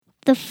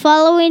The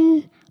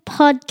following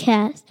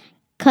podcast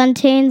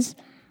contains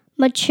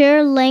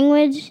mature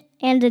language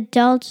and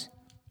adult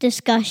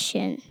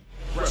discussion.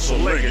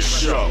 WrestleLegends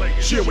Show.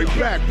 Yeah, we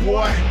back,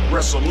 boy.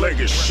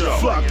 WrestleLegends Show.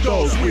 Fuck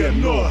those, we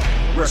ignore.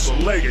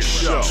 WrestleLegends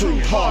Show. Too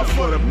hard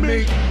for the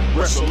meat.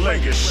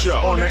 WrestleLegends Show.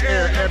 On the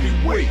air every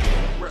week.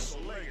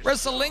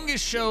 WrestleLingus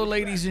Show,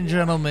 ladies and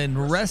gentlemen.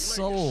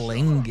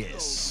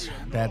 WrestleLingus.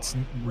 That's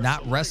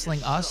not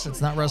Wrestling Us.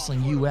 It's not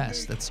Wrestling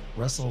US. That's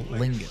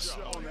WrestleLingus.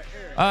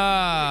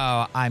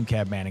 I'm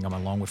Cab Manning. I'm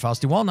along with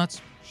Fausty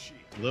Walnuts.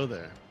 Hello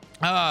there.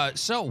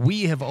 So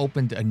we have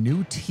opened a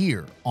new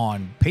tier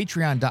on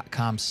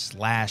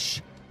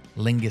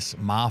patreon.com/Lingus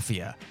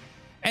Mafia.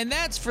 And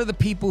that's for the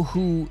people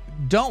who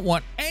don't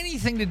want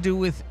anything to do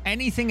with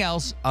anything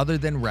else other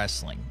than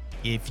wrestling.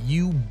 If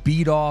you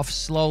beat off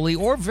slowly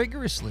or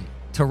vigorously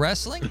to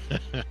wrestling,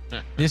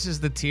 this is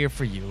the tier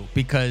for you,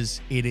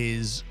 because it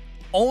is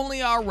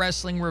only our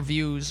wrestling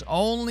reviews,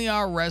 only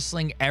our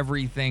wrestling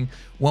everything.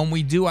 When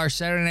we do our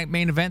Saturday Night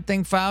Main Event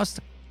thing, Faust,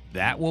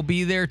 that will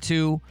be there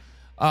too.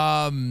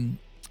 And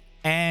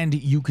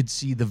you could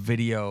see the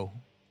video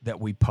that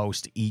we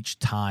post each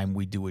time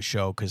we do a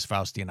show, because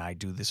Fausty and I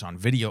do this on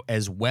video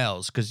as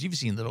well, because you've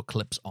seen little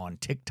clips on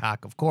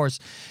TikTok, of course,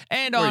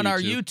 and Or on our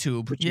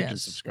YouTube. YouTube. But you can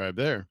subscribe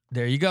there.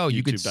 There you go.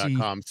 You can see.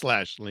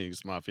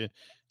 YouTube.com/Lingus Mafia,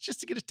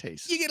 just to get a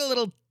taste. You get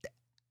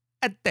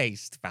a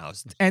taste,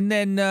 Faust. And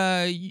then,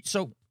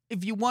 so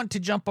if you want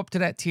to jump up to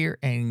that tier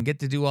and get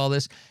to do all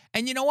this,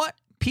 and you know what?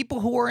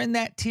 People who are in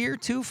that tier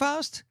too,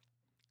 Faust,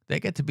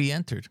 they get to be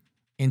entered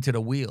into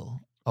the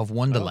wheel of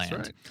Wonderland. Oh,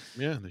 that's right.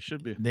 Yeah, they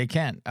should be. They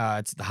can.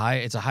 It's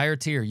a higher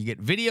tier. You get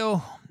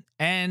video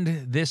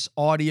and this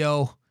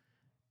audio,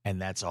 and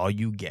that's all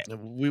you get.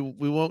 We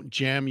won't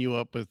jam you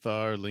up with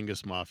our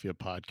Lingus Mafia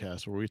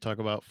podcast where we talk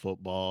about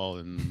football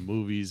and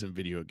movies and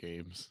video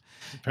games.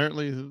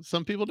 Apparently,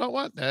 some people don't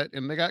want that,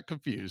 and they got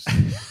confused.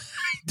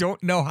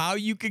 Don't know how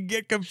you could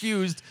get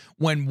confused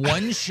when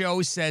one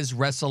show says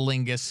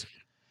WrestleLingus,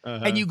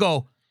 and you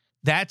go,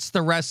 that's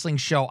the wrestling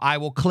show. I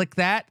will click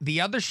that. The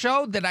other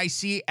show that I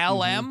see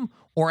LM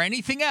or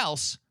anything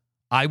else,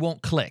 I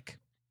won't click.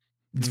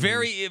 It's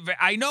very,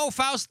 I know,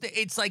 Faust,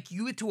 it's like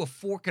you get to a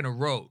fork in a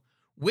road.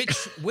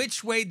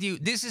 Which way do you,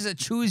 this is a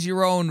choose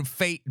your own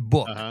fate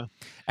book.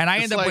 And I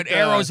end up with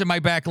arrows in my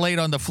back laid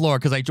on the floor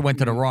because I went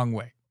to the wrong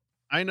way.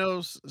 I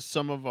know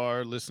some of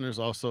our listeners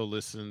also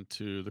listen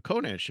to the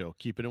Conan show,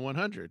 Keep It at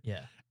 100.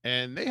 Yeah.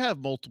 And they have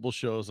multiple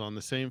shows on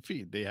the same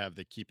feed. They have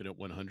the Keep It at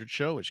 100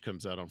 show, which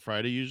comes out on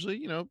Friday usually.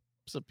 You know,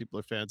 some people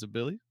are fans of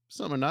Billy,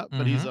 some are not,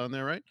 but he's on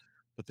there, right?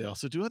 But they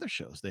also do other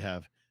shows. They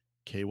have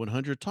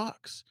K100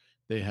 Talks.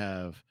 They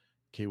have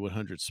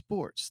K100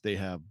 Sports. They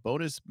have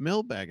bonus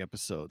mailbag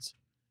episodes.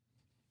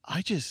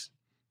 I just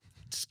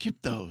skip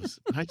those.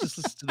 I just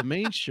listen to the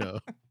main show.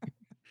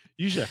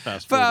 Usually I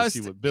fast forward to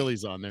see what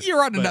Billy's on there.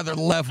 You're on another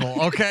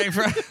level, okay?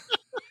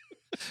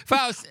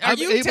 Faust, are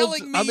you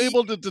telling me... I'm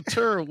able to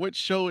deter which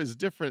show is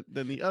different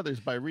than the others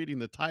by reading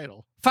the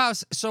title.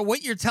 Faust, so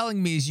what you're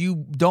telling me is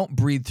you don't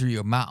breathe through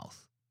your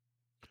mouth.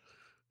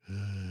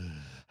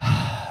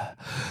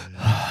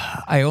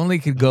 I only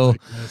could go... Do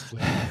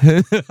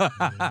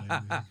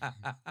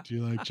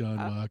you like John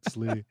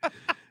Moxley?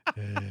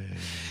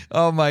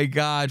 Oh, my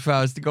God,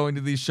 Faust, going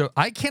to these shows.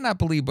 I cannot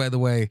believe, by the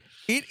way,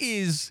 it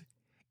is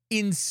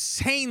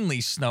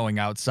insanely snowing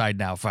outside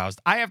now, Faust.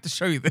 I have to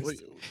show you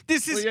this.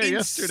 This is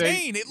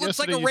insane. It looks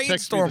like a rainstorm. You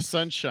text me the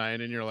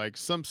sunshine, and you're like,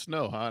 some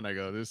snow, huh? And I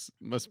go, this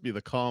must be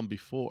the calm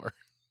before.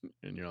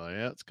 And you're like,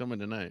 yeah, it's coming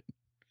tonight.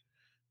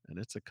 And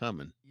it's a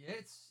coming. Yeah,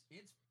 it's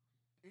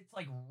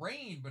like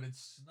rain, but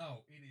it's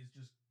snow. It is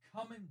just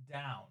coming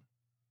down.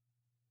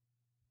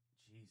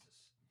 Jesus.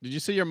 Did you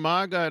see your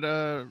ma got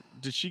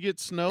did she get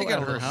snow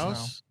at her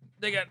house?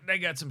 Snow. They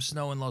got some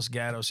snow in Los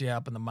Gatos, yeah,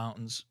 up in the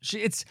mountains.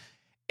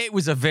 It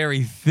was a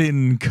very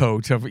thin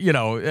coat of,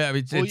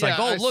 it's like,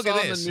 oh, look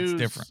at this. It's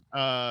different.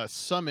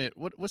 Summit.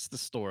 What's the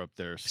store up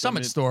there?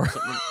 Summit store.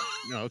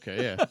 No,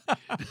 okay, yeah.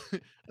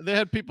 They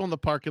had people in the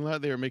parking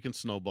lot. They were making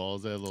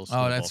snowballs. They had a little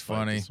snowball that's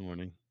funny. This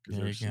morning.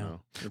 There you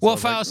go. Well,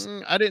 Faust,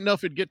 I didn't know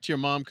if it'd get to your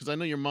mom because I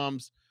know your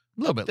mom's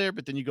a little bit there,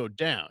 but then you go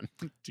down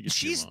to get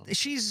to your mom.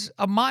 She's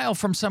a mile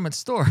from Summit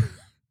store.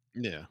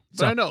 Yeah,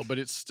 but I know, but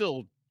it's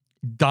still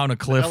down a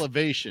cliff.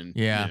 Elevation.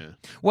 Yeah.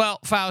 Well,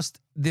 Faust,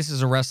 this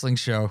is a wrestling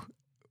show.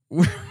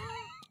 We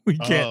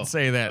can't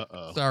say that.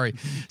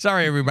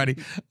 Sorry, everybody.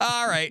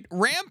 All right,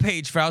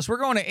 Rampage, Faust. We're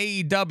going to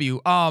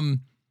AEW.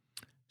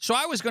 So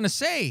I was going to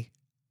say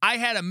I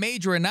had a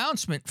major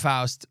announcement,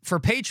 Faust, for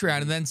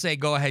Patreon, and then say,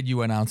 go ahead,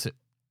 you announce it.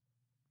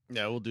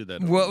 Yeah, we'll do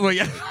that. Well,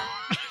 yeah.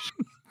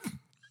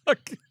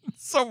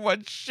 So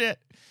much shit.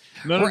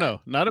 No,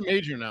 not a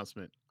major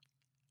announcement.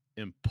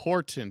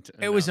 Important.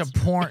 It was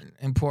important.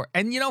 And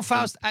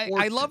Faust,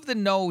 I love the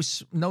no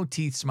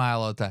teeth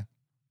smile all the time.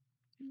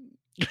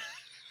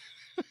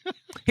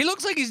 He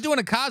looks like he's doing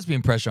a Cosby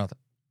impression.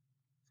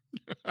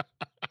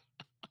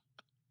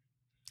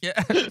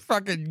 Yeah,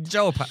 fucking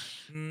Joe.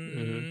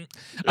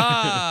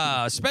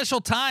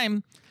 Special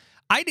time.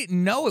 I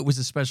didn't know it was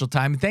a special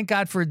time. Thank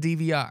God for a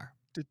DVR.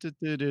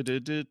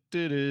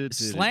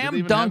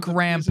 Slam Dunk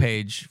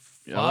Rampage.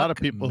 Yeah, a lot of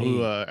Fuck people me.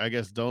 who I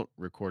guess don't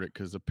record it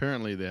because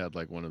apparently they had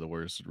like one of the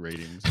worst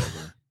ratings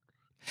ever.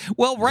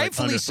 Well, like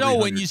rightfully under so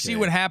when you see 300K.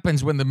 what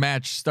happens when the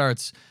match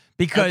starts. I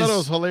Because thought it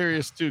was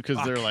hilarious too because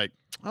they're Fuck. like,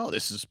 "Oh,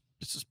 this is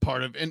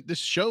part of, and this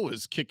show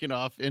is kicking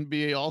off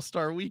NBA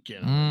All-Star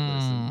Weekend." I'm like,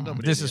 "Listen,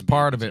 nobody this in the is NBA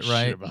part of gives it, a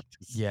shit right? About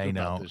this, Yeah, I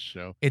about know. this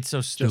show. It's so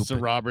Justin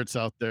stupid. Roberts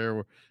out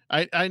there.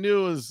 I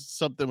knew it was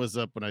something was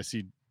up when I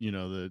see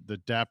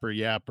the dapper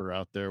yapper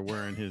out there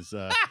wearing his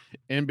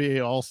NBA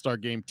All-Star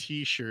Game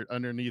T-shirt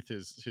underneath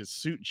his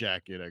suit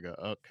jacket. I go,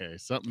 okay,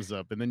 something's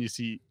up. And then you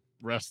see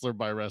wrestler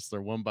by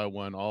wrestler, one by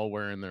one, all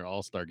wearing their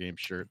All-Star Game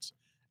shirts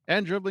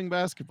and dribbling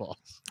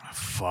basketballs.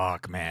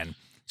 Fuck, man.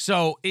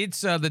 So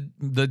it's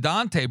the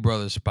Dante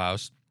brothers'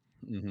 spouse.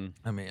 Mm-hmm.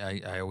 I mean,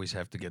 I always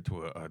have to get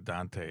to a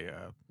Dante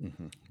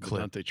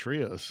clip. Dante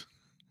Trios.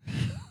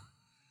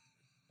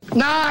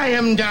 I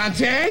am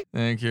Dante.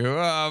 Thank you.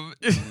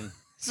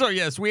 So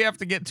yes, we have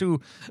to get to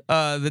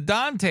the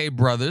Dante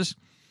brothers,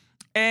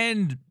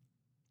 and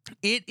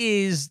it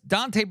is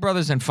Dante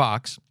brothers and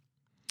Fox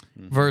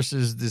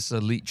versus this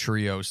Elite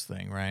Trios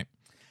thing, right?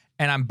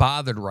 And I'm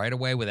bothered right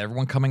away with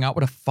everyone coming out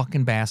with a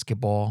fucking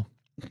basketball,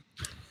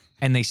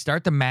 and they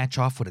start the match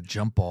off with a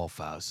jump ball,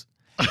 Faust.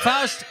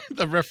 Faust,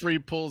 The referee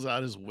pulls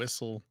out his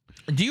whistle.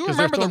 do you 'Cause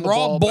they're remember the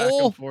throwing Raw ball back and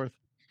Bowl? forth.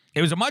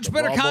 It was a much The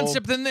better Raw Bowl?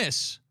 concept than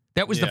this.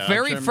 That was Yeah, the I'm very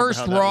trying to remember first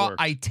how that Raw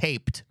worked. I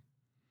taped.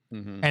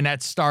 Mhm. And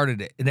that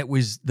started it. And it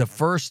was the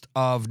first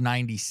of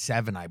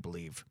 97, I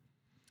believe.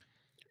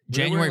 Were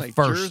they wearing, January like,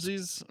 1st.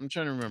 Jerseys? I'm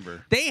trying to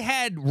remember. They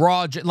had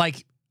Raw, like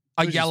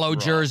a It was just yellow Raw.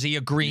 jersey,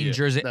 a green Yeah,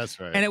 jersey. That's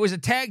right. And it was a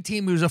tag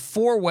team. It was a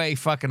 4-way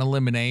fucking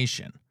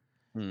elimination.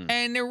 Hmm.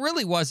 And there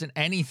really wasn't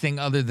anything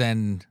other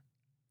than,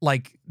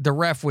 like, the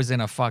ref was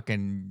in a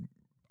fucking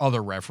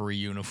other referee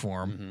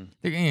uniform.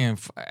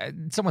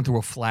 Mhm. Someone threw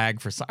a flag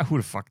for who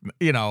the fuck,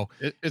 It's and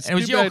it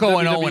was too bad Yoko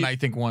and WWE Owen, I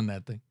think, won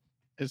that thing.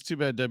 It's too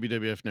bad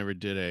WWF never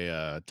did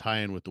a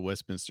tie-in with the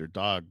Westminster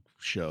Dog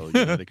Show.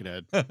 They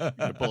could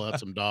pull out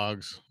some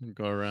dogs and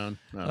go around.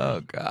 I don't know.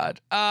 Oh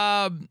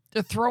God.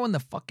 They're throwing the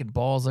fucking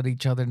balls at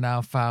each other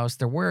now, Faust.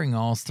 They're wearing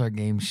All-Star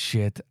Game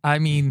shit. I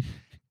mean,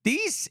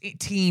 these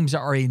teams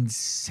are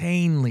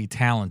insanely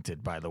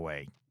talented, by the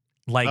way.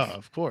 Like, Oh,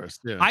 of course.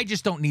 Yeah. I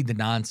just don't need the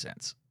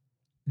nonsense.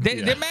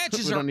 Yeah. Their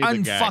matches We are don't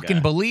need the unfucking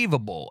gaga.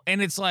 believable.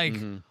 And it's like,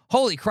 Mhm.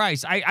 holy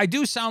Christ, I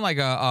do sound like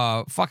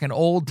a fucking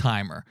old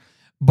timer.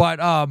 But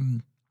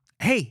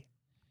hey,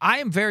 I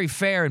am very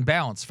fair and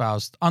balanced,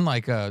 Faust.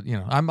 Unlike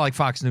I'm like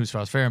Fox News,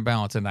 Faust, fair and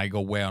balanced, and I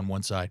go way on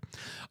one side.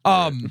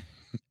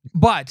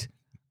 But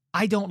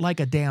I don't like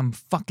a damn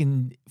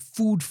fucking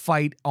food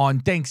fight on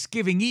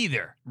Thanksgiving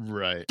either.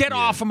 Right. Get yeah.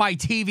 off of my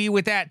TV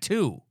with that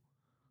too.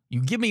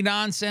 You give me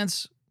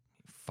nonsense,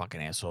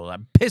 fucking asshole.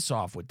 I'm piss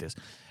off with this.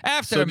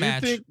 After So the do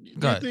match, you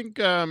go think,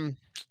 ahead.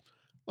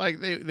 like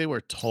they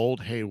were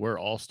told, hey, wear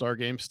All-Star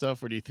Game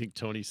stuff, or do you think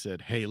Tony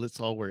said, hey, let's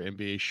all wear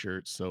NBA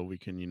shirts so we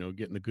can,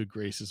 get in the good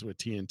graces with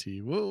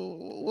TNT?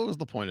 What was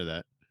the point of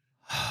that?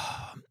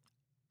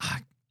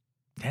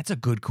 That's a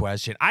good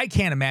question. I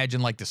can't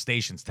imagine like the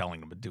station's telling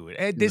them to do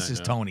it. This No, is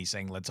no. Tony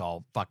saying, let's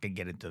all fucking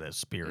get into the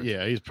spirit.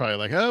 Yeah, he's probably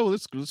like, oh,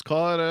 let's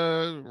call it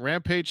a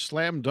Rampage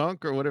Slam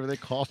Dunk or whatever they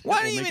call it. Why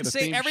don't We'll you make even it a say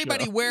theme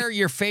everybody show." wear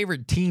your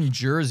favorite team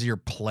jersey or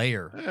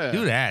player? Yeah.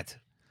 Do that.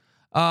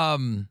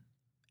 After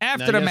Now,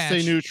 the you gotta match,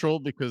 stay neutral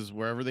because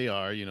wherever they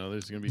are,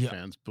 there's going to be Yeah.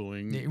 fans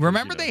booing. 'cause,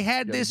 remember they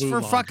had you gotta this boo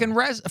for longer. fucking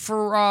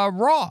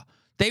Raw.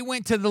 They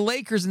went to the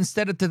Lakers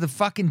instead of to the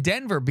fucking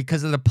Denver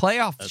because of the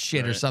playoff That's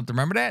shit or right. something.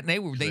 Remember that? And they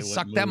wouldn't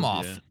sucked them move,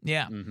 off.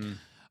 Yeah. Mhm.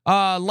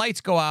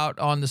 Lights go out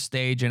on the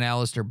stage, and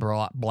Aleister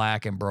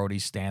Black and Brody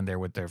stand there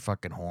with their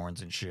fucking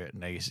horns and shit.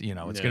 And they, it's Yeah.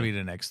 gonna be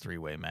the next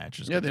 3-way match.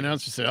 It's Yeah, gonna the be-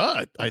 announcer said,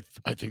 "Oh,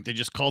 I think they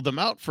just called them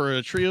out for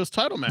a trios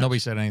title match." Nobody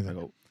said I anything.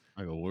 go,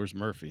 where's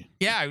Murphy?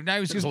 Yeah, I was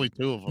There's just only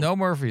two of them. no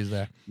Murphy's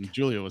there. And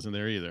Julia wasn't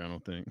there either. I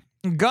don't think.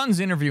 Guns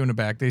interview in the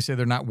back. They say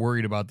they're not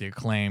worried about the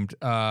Acclaimed.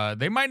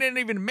 They might not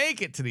even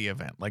make it to the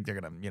event. Like they're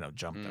gonna,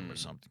 jump them or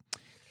something.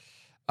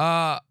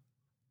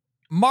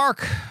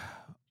 Mark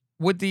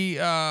with the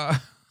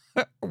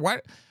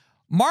what?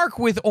 Mark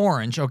with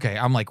orange. Okay,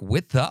 I'm like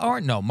with the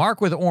orange. No, Mark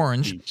with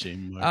orange.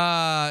 DJ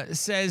Mark.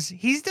 Says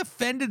he's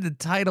defended the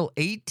title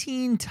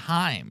 18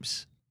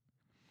 times.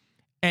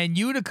 And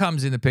Yuta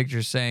comes in the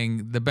picture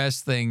saying the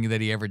best thing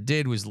that he ever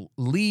did was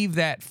leave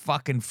that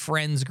fucking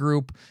friends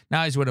group.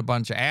 Now he's with a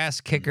bunch of ass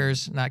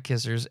kickers, not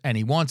kissers, and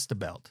he wants the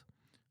belt.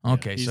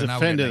 Okay, He's so now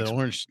we offended get that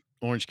next-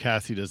 Orange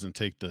Cassidy doesn't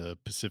take the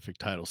Pacific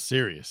title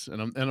serious,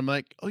 and I'm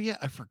like, oh yeah,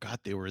 I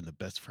forgot they were in the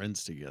Best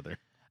Friends together.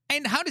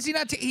 And how does he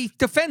not? He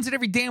defends it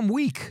every damn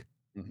week.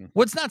 Mhm.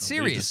 What's not but he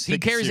serious? just He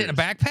takes it carries it in a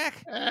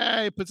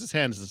backpack. He puts his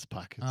hands in his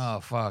pockets. Oh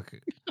fuck.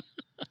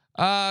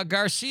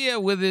 Garcia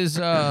with his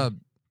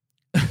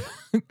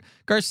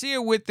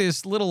Garcia with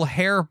this little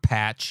hair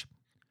patch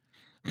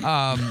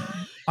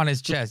on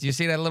his chest. You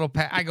see that little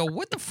patch? I go,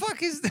 what the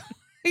fuck is that?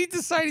 He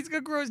decided he's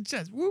gonna grow his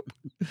chest. Whoop.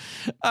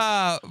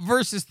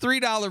 Versus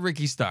 $3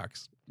 Ricky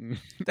Starks.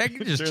 They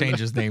can just change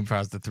his name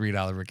Faust to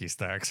 $3 Ricky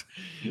Starks.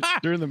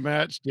 During the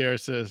match, JR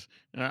says,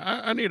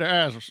 I need to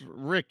ask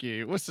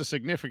Ricky, what's the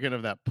significance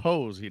of that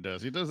pose he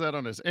does? He does that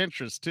on his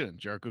entrance, too. And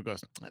Jericho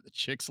goes, the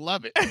chicks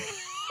love it.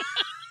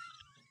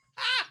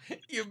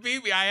 You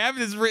beat me. I have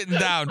this written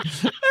down.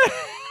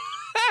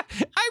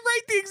 I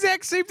write the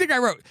exact same thing I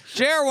wrote.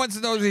 JR wants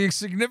to know the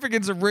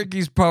significance of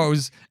Ricky's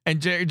pose,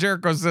 and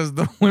Jericho says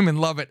the women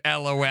love it,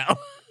 LOL.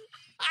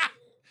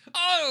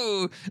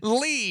 Oh,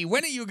 Lee,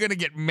 when are you going to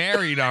get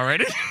married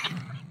already?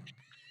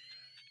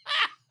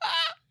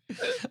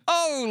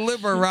 Oh,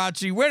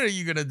 Liberace, when are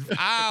you going to...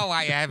 Oh,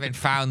 I haven't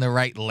found the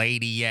right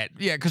lady yet.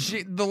 Yeah, because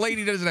the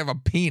lady doesn't have a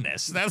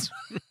penis. That's...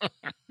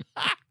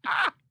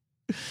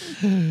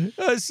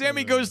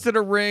 Sammy goes to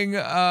the ring.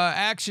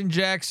 Action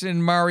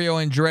Jackson, Mario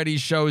Andretti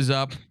shows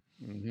up.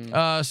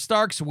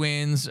 Starks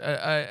wins.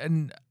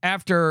 And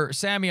after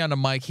Sammy on the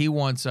mic, he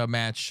wants a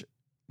match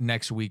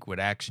next week with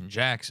Action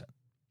Jackson.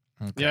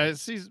 Okay.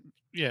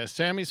 Yeah,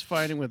 Sammy's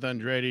fighting with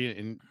Andretti,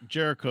 and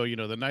Jericho,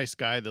 the nice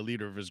guy, the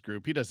leader of his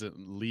group, he doesn't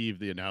leave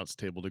the announce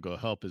table to go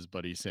help his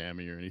buddy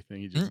Sammy or anything.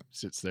 He just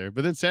sits there.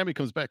 But then Sammy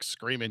comes back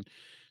screaming,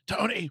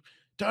 Tony,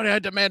 I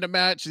demand a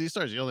match. And he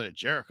starts yelling at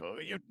Jericho.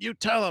 You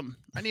tell him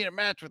I need a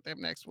match with him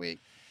next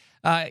week.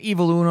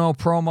 Evil Uno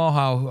promo,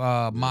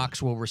 how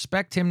Mox will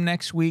respect him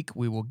next week.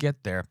 We will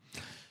get there.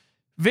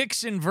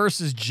 Vixen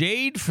versus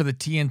Jade for the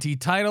TNT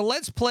title.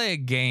 Let's play a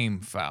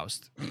game,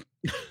 Faust.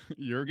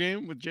 Your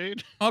game with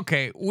Jade?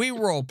 Okay, we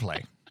role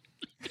play.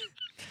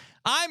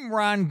 I'm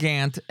Ron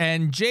Gant,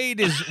 and Jade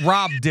is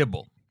Rob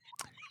Dibble.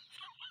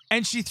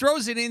 And she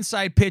throws an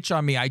inside pitch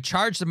on me. I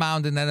charge the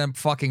mound, and then I'm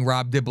fucking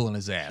Rob Dibble in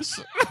his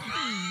ass.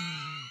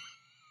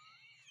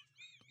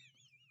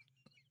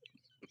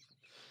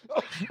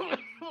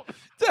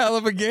 It's a hell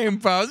of a game,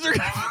 Faust.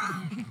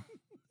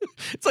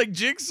 It's like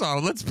Jigsaw.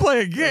 Let's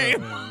play a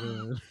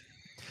game.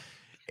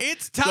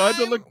 It's time. So I had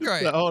to look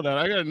this up. Hold on.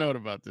 I got a note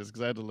about this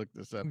because I had to look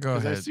this up. Go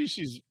ahead. I see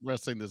she's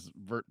wrestling this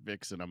Vert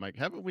Vixen. I'm like,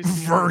 haven't we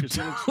seen Vert?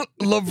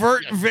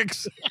 Lavert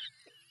Vixen.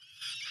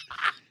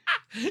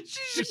 She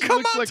should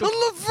come out like to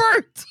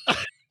Lavert.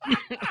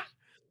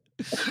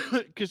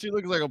 Because she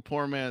looks like a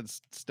poor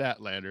man's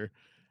Statlander.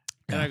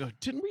 And I go,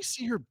 didn't we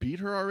see her beat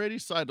her already?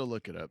 So I had to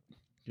look it up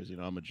because,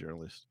 I'm a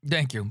journalist.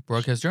 Thank you.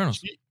 Broadcast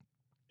journalist.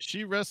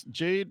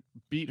 Jade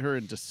beat her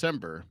in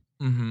December.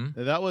 Mm-hmm.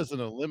 And that was an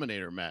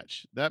eliminator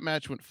match. That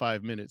match went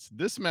 5 minutes.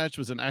 This match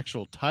was an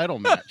actual title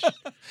match.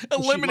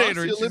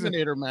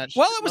 Eliminator match.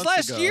 Well, it was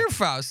last year,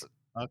 Faust.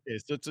 Okay,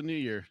 so it's a new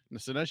year.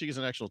 So now she gets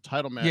an actual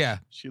title match. Yeah.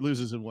 She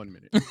loses in 1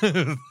 minute.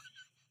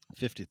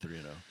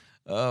 53-0.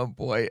 Oh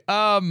boy.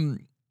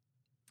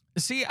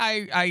 See,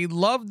 I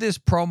love this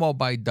promo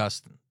by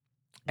Dustin.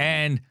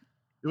 And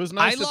it was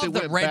nice that they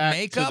went red back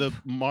makeup to the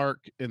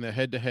mark in the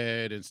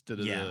head-to-head instead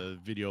of the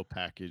video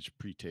package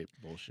pre-tape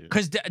bullshit.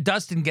 Because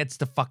Dustin gets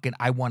the fucking,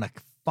 I want to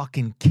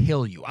fucking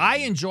kill you. I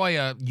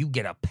enjoy you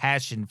get a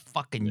passion,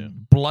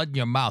 fucking blood in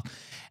your mouth.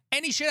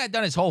 And he should have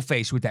done his whole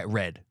face with that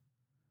red.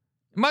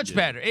 Much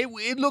better.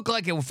 It looked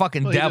like a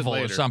fucking devil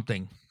or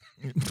something.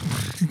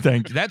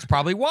 Thank you. That's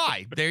probably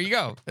why. There you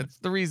go. That's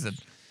the reason.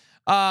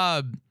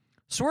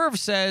 Swerve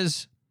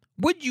says,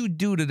 what'd you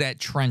do to that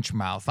trench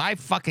mouth? I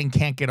fucking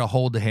can't get a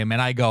hold of him.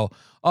 And I go,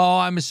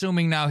 I'm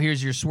assuming now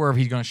here's your Swerve.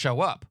 He's going to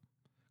show up.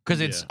 Because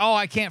it's,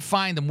 I can't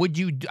find him.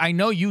 I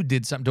know you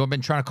did something to him. I've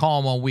been trying to call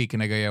him all week.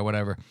 And I go, yeah,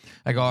 whatever.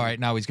 I go, all right,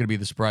 now he's going to be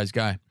the surprise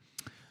guy.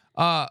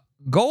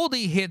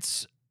 Goldie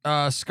hits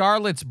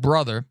Scarlett's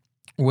brother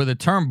with a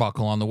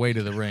turnbuckle on the way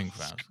to the ring.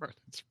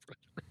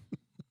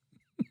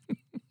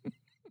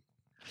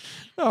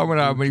 I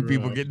wonder how many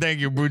people get. Thank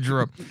you,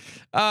 Boudreaux.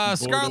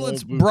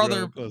 Scarlett's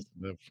brother,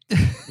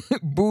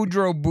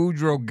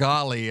 Boudreaux,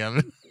 golly.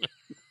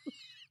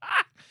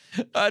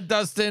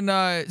 Dustin,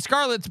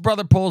 Scarlett's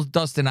brother pulls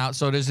Dustin out,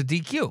 so there's a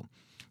DQ.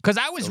 Because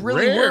I was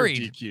really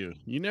worried. DQ.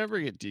 You never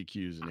get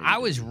DQs. I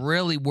was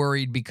really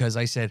worried because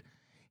I said,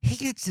 he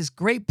gets this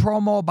great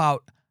promo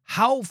about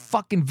how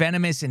fucking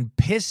venomous and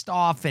pissed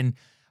off and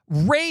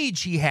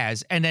rage he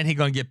has, and then he's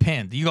gonna get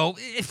pinned. You go,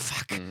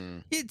 fuck.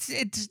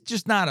 It's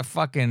just not a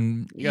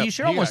fucking. You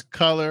should almost got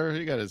color.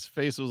 He got his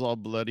face was all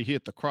bloody. He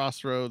hit the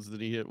crossroads. Then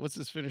he hit what's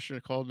his finisher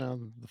called now?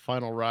 The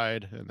final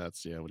ride, and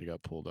that's when he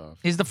got pulled off.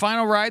 Is the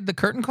final ride the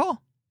curtain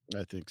call?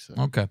 I think so.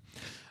 Okay.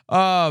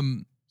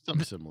 Something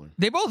similar.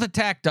 They both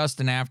attack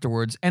Dustin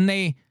afterwards, and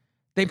they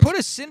put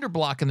a cinder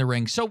block in the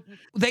ring. So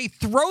they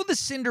throw the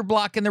cinder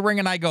block in the ring,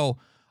 and I go,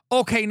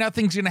 okay,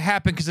 nothing's gonna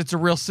happen because it's a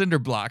real cinder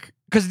block.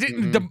 Because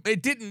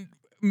it didn't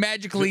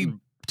magically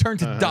turn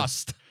to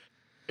dust.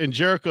 And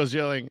Jericho's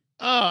yelling,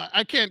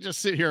 I can't just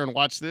sit here and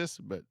watch this.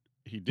 But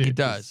he did. He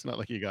does. It's not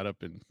like he got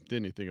up and did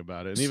anything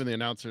about it. And even the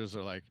announcers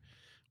are like,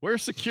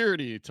 where's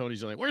security?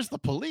 Tony's yelling, where's the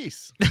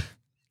police?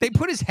 They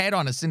put his head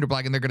on a cinder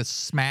block and they're going to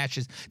smash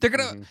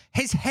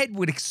his head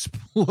would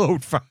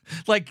explode.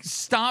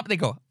 Stomp. They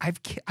go,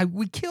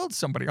 we killed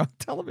somebody on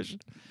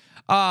television.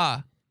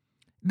 Then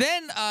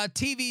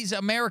TV's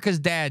America's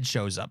Dad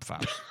shows up,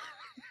 Faust.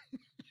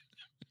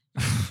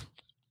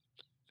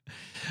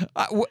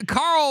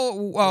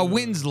 Carl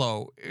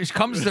Winslow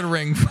comes to the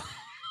ring.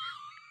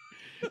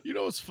 You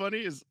know what's funny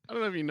is, I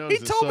don't know if you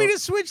noticed. He told me to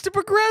switch to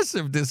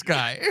progressive, this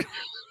guy.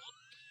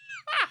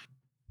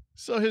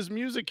 So his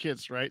music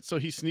hits, right? So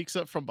he sneaks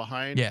up from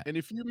behind. Yeah. And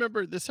if you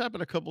remember, this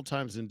happened a couple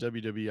times in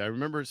WWE. I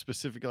remember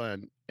specifically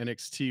on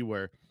NXT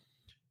where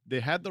they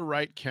had the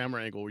right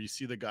camera angle where you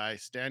see the guy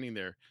standing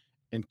there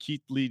and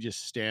Keith Lee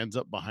just stands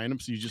up behind him.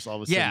 So you just all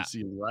of a sudden see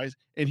him rise.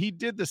 And he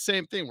did the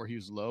same thing where he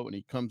was low and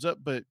he comes up,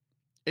 but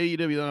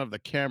AEW don't have the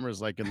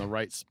cameras like in the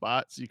right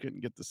spot, so you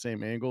couldn't get the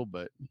same angle,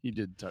 but he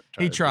did try.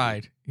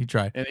 He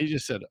tried. And he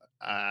just said,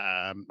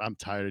 I'm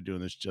tired of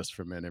doing this just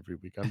for men every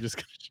week. I'm just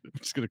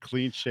gonna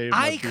clean shave. I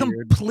my beard.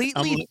 completely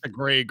I'm gonna let the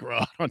gray grow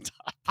out on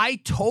top. I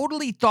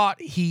totally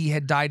thought he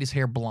had dyed his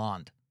hair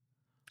blonde.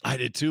 I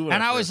did too.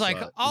 And I was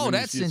like, oh,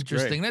 that's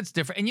interesting. That's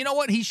different. And you know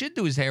what? He should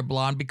do his hair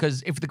blonde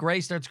because if the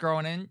gray starts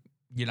growing in,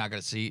 you're not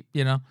going to see,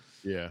 Yeah.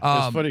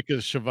 It's funny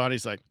because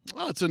Shivani's like,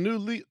 oh, it's a new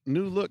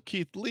look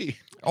Keith Lee.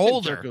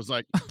 Older.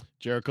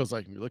 Jericho's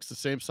like, he looks the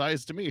same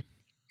size to me.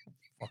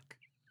 Fuck.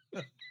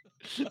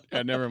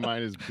 And never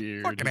mind his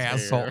beard. Fucking his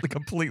asshole. hair. He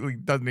completely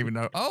doesn't even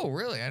know. Oh,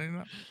 really? I didn't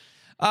know.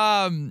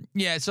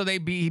 Yeah, so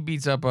he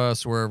beats up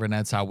Swerve, and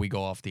that's how we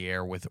go off the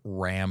air with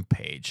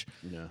Rampage.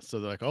 Yeah, so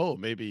they're like, oh,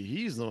 maybe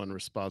he's the one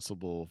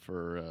responsible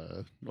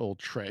for old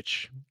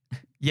Tretch.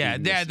 Yeah,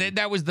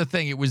 that was the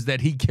thing. It was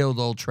that he killed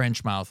old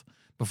Trenchmouth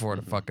before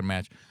the fucking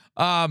match.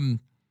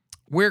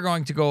 We're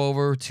going to go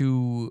over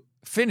to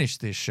finish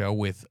this show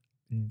with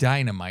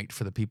Dynamite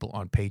for the people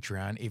on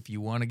Patreon. If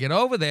you want to get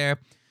over there,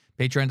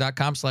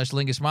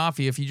 patreon.com/Lingus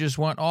Mafia. If you just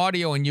want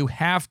audio and you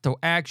have to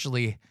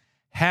actually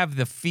have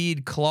the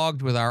feed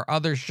clogged with our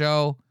other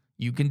show,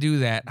 you can do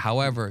that.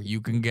 However,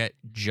 you can get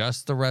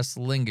just the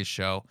Wrestlingus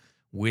show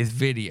with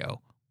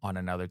video on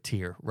another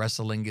tier.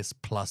 Wrestlingus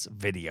Plus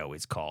Video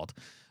is called.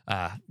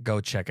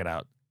 Go check it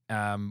out.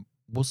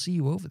 We'll see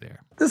you over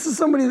there. This is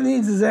somebody that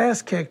needs his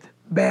ass kicked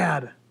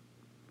bad.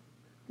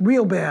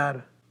 Real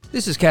bad.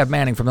 This is Cav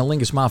Manning from the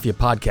Lingus Mafia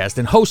podcast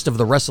and host of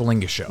the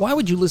Wrestlingus Show. Why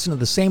would you listen to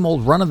the same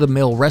old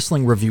run-of-the-mill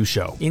wrestling review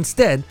show?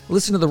 Instead,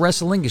 listen to the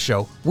Wrestlingus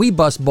Show. We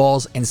bust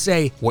balls and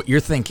say what you're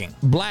thinking.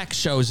 Black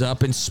shows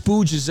up and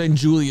spooges in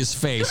Julia's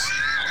face.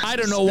 I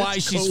don't know why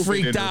she's COVID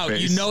freaked out.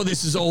 You know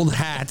this is old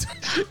hat.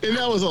 And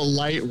that was a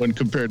light one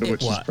compared to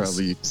what she's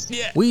probably used.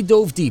 Yeah. We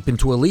dove deep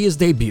into Aaliyah's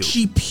debut.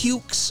 She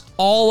pukes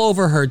all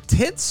over her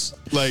tits.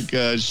 Like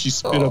she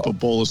spit up a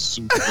bowl of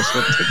soup or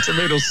something.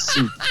 Tomato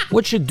soup.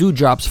 What should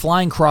Dewdrop's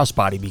flying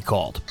crossbody be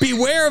called?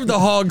 Beware of the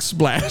hog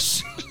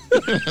splash.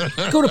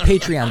 Go to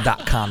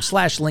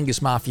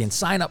patreon.com/Lingus Mafia and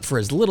sign up for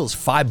as little as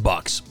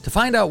 $5. To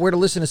find out where to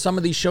listen to some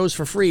of these shows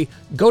for free,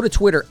 go to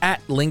Twitter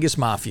 @Lingus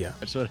Mafia.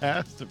 That's what it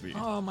has to be.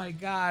 Oh my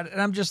God. And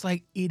I'm just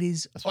like, it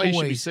is That's why you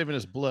should be saving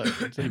his blood.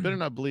 So you better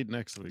not bleed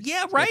next week.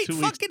 Yeah, right.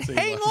 Fucking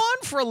hang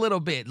on for a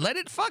little bit. Let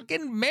it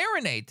fucking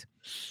marinate.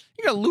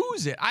 You're going to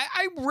lose it.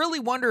 I really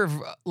wonder if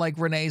like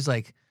Renee's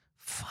like,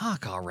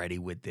 fuck already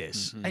with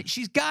this. Mm-hmm.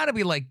 She's got to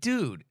be like,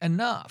 dude,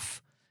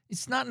 enough.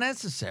 It's not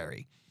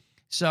necessary.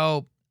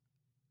 So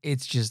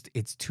it's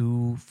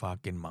too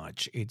fucking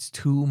much. It's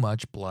too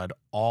much blood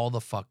all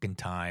the fucking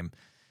time.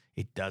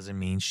 It doesn't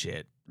mean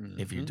shit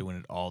if you're doing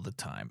it all the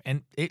time.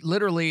 And it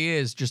literally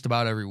is just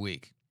about every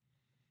week.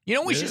 You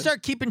know what we should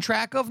start keeping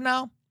track of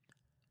now?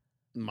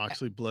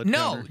 Moxley blood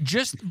No, counter?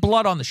 just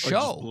blood on the show.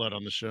 Just blood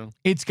on the show.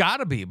 It's got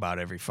to be about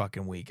every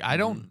fucking week. I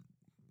don't.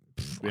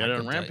 We had it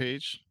on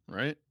Rampage,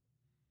 right?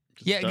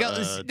 Yeah,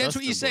 that's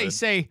what you say. Blood.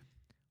 Say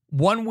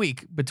 1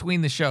 week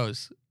between the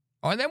shows.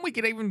 Or then we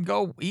could even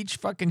go each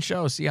fucking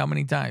show, see how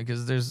many times,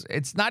 because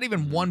it's not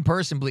even one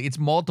person bleed. It's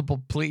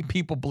multiple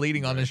people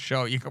bleeding on this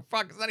show. You go,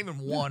 fuck, it's not even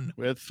one.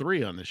 We had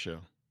 3 on the show.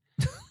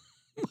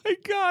 My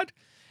God.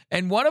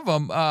 And one of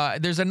them,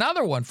 there's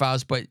another one,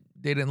 Faust, but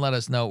they didn't let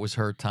us know it was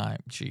her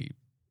time.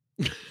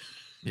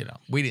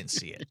 We didn't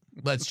see it.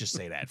 Let's just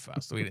say that,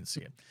 Faust. We didn't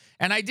see it.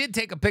 And I did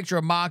take a picture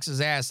of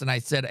Mox's ass, and I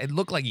said it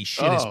looked like he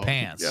shit his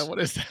pants. Yeah, what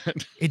is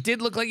that? It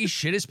did look like he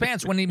shit his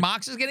pants. When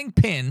Mox is getting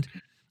pinned,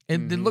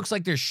 it looks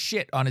like there's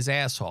shit on his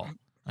asshole.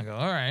 I go,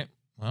 all right.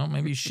 Well,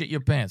 maybe you shit your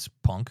pants,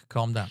 punk.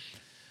 Calm down.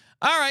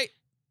 All right.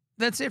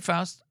 That's it,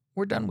 Faust.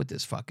 We're done with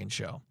this fucking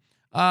show.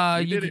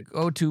 You can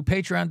go to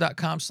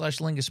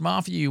patreon.com/Lingus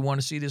Mafia. You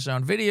want to see this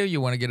on video.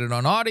 You want to get it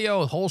on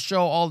audio, the whole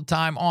show all the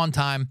time, on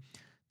time.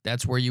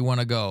 That's where you want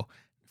to go.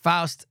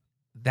 Faust,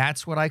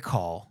 that's what I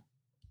call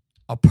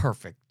a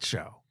perfect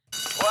show.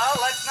 Well,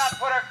 let's not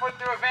put our foot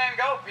through a Van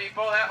Gogh,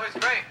 people. That was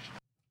great.